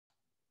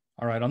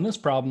All right, on this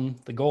problem,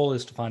 the goal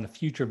is to find a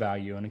future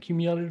value, an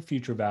accumulated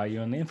future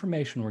value, and the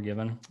information we're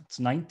given, it's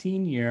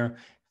 19-year,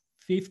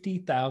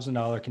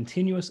 $50,000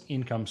 continuous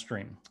income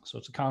stream. So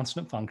it's a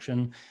constant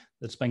function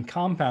that's been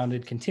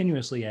compounded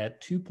continuously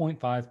at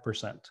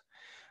 2.5%.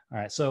 All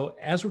right, so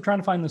as we're trying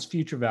to find this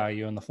future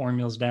value, and the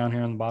formula's down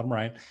here on the bottom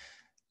right,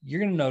 you're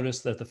going to notice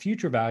that the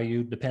future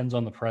value depends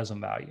on the present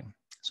value.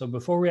 So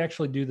before we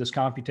actually do this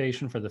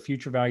computation for the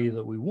future value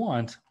that we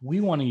want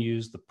to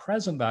use the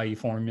present value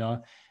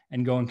formula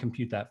and go and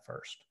compute that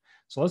first.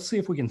 So let's see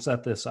if we can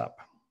set this up.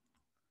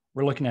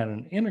 We're looking at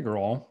an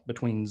integral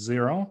between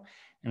 0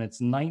 and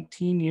it's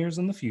 19 years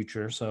in the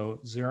future,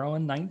 so 0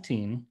 and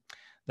 19.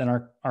 Then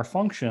our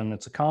function,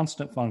 it's a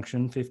constant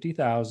function,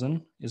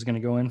 50,000, is going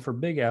to go in for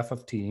big F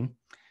of t,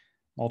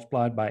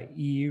 multiplied by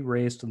e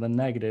raised to the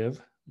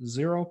negative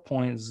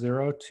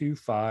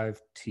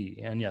 0.025t.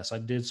 And yes, I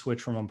did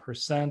switch from a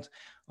percent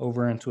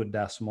over into a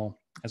decimal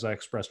as I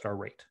expressed our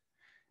rate.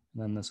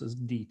 And then this is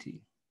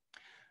dt.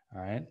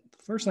 All right, the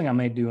first thing I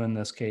may do in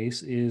this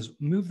case is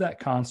move that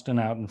constant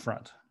out in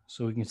front.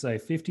 So we can say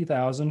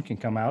 50,000 can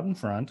come out in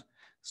front,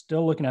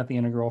 still looking at the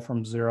integral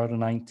from 0 to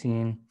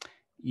 19,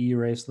 e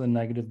raised to the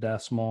negative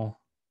decimal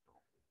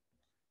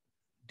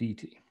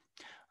dt.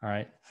 All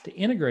right, to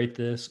integrate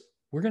this,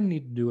 we're going to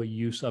need to do a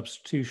u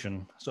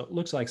substitution. So it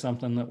looks like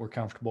something that we're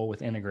comfortable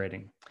with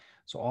integrating.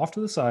 So off to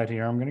the side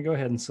here, I'm going to go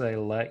ahead and say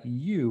let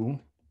u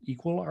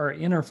equal our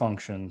inner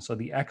function, so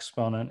the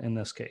exponent in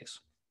this case.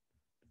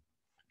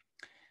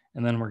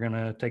 And then we're going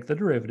to take the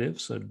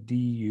derivative, so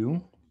du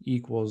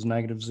equals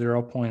negative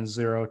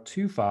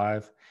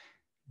 0.025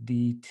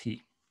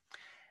 dt.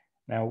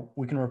 Now,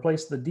 we can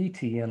replace the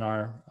dt in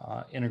our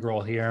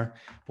integral here,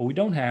 but we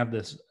don't have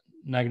this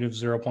negative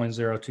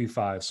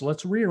 0.025. So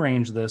let's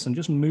rearrange this and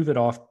just move it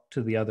off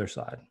to the other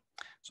side.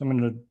 So I'm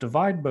going to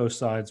divide both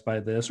sides by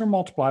this, or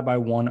multiply by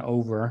 1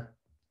 over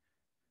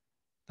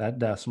that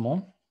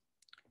decimal.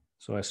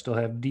 So I still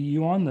have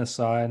du on this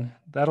side.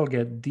 That'll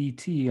get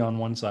dt on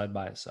one side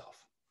by itself.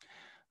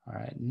 All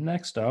right,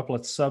 next up,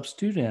 let's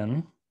substitute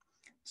in.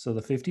 So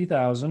the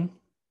 50,000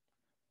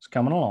 is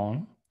coming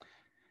along.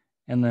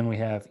 And then we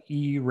have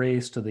e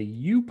raised to the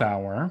u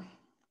power.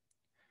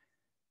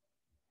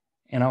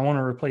 And I want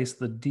to replace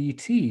the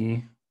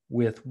dt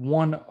with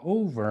 1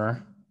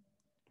 over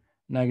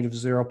negative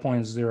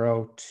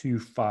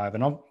 0.025.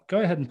 And I'll go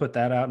ahead and put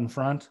that out in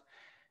front,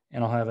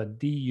 and I'll have a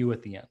du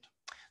at the end.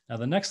 Now,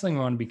 the next thing we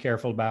want to be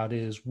careful about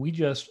is we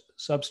just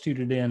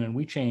substituted in and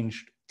we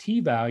changed t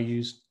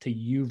values to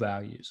u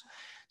values.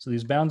 So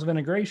these bounds of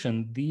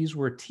integration, these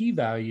were t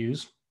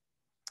values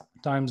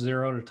times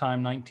 0 to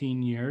time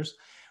 19 years.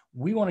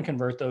 We want to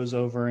convert those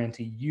over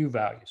into u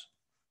values.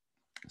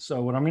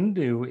 So what I'm going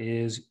to do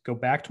is go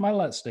back to my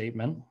let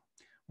statement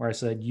where I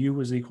said u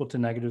was equal to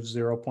negative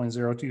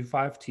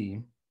 0.025t.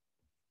 And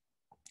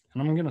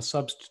I'm going to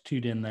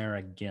substitute in there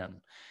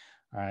again.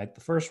 All right,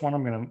 the first one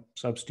I'm going to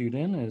substitute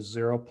in is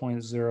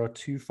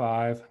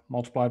 0.025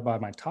 multiplied by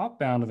my top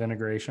bound of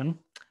integration,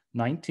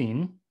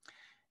 19.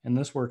 And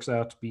this works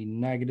out to be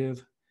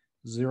negative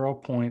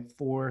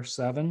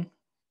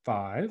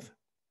 0.475.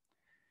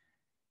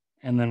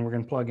 And then we're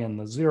going to plug in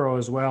the 0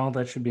 as well.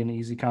 That should be an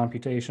easy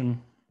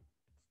computation.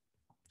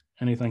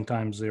 Anything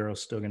times 0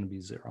 is still going to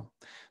be 0.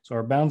 So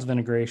our bounds of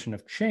integration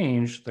have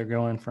changed. They're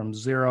going from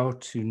 0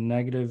 to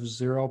negative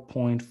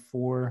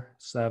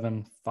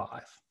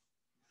 0.475.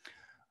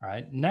 All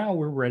right, now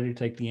we're ready to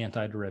take the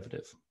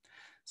antiderivative.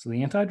 So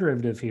the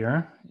antiderivative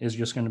here is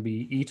just going to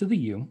be e to the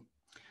u.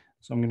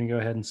 So I'm going to go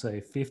ahead and say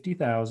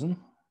 50,000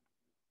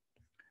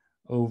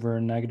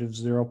 over negative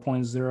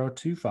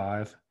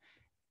 0.025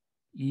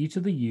 e to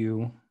the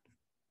u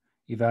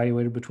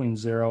evaluated between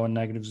 0 and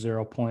negative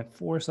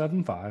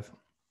 0.475.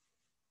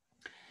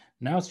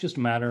 Now it's just a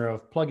matter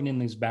of plugging in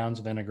these bounds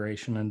of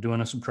integration and doing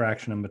a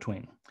subtraction in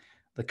between.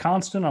 The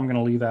constant I'm going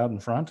to leave out in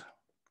front.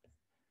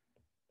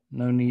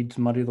 No need to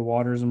muddy the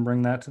waters and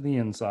bring that to the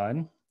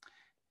inside.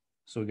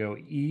 So we go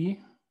e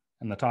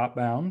and the top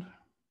bound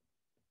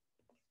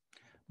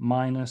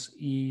minus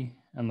e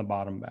and the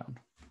bottom bound.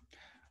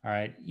 All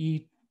right,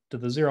 e to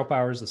the 0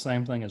 power is the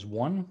same thing as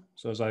 1.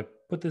 So as I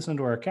put this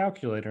into our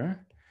calculator,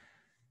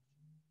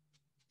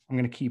 I'm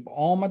going to keep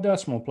all my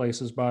decimal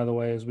places, by the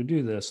way, as we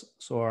do this.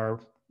 So our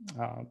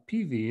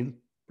PV,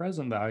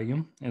 present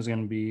value, is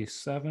going to be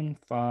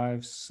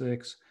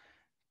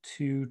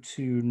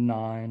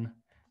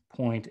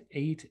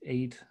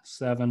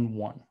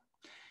 756,229.8871.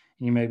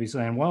 You may be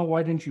saying, well,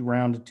 why didn't you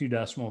round to 2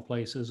 decimal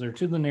places or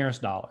to the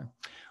nearest dollar?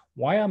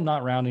 Why I'm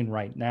not rounding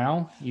right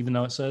now, even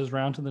though it says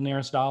round to the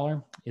nearest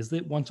dollar, is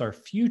that once our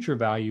future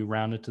value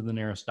rounded to the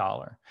nearest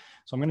dollar.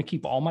 So I'm going to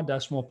keep all my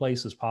decimal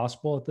places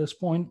possible at this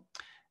point.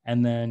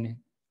 And then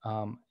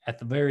at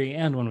the very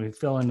end, when we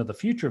fill into the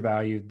future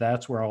value,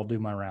 that's where I'll do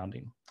my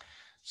rounding.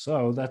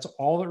 So that's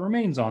all that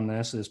remains on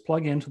this is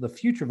plug into the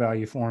future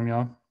value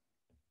formula.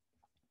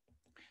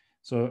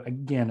 So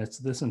again, it's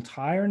this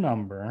entire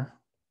number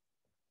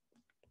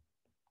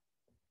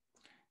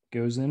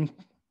goes in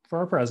for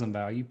our present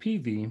value,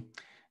 PV.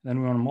 Then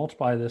we want to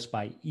multiply this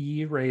by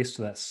e raised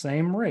to that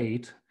same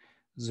rate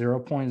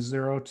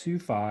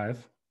 0.025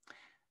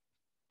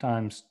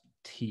 times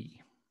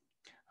t.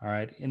 All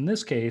right, in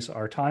this case,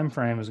 our time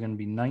frame is going to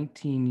be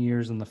 19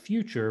 years in the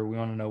future. We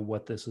want to know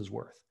what this is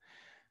worth.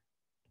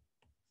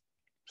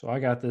 So I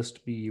got this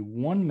to be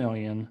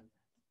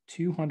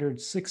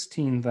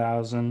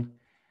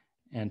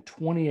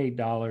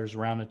 $1,216,028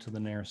 rounded to the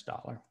nearest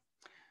dollar.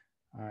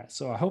 All right,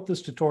 so I hope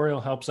this tutorial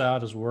helps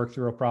out as we work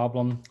through a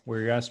problem where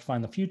you're asked to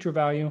find the future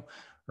value.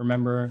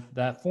 Remember,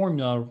 that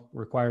formula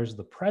requires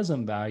the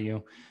present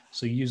value,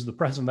 so you use the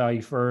present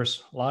value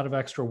first. A lot of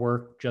extra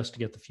work just to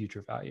get the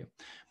future value.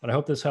 But I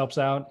hope this helps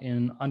out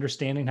in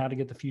understanding how to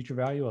get the future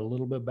value a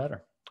little bit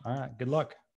better. All right, good luck.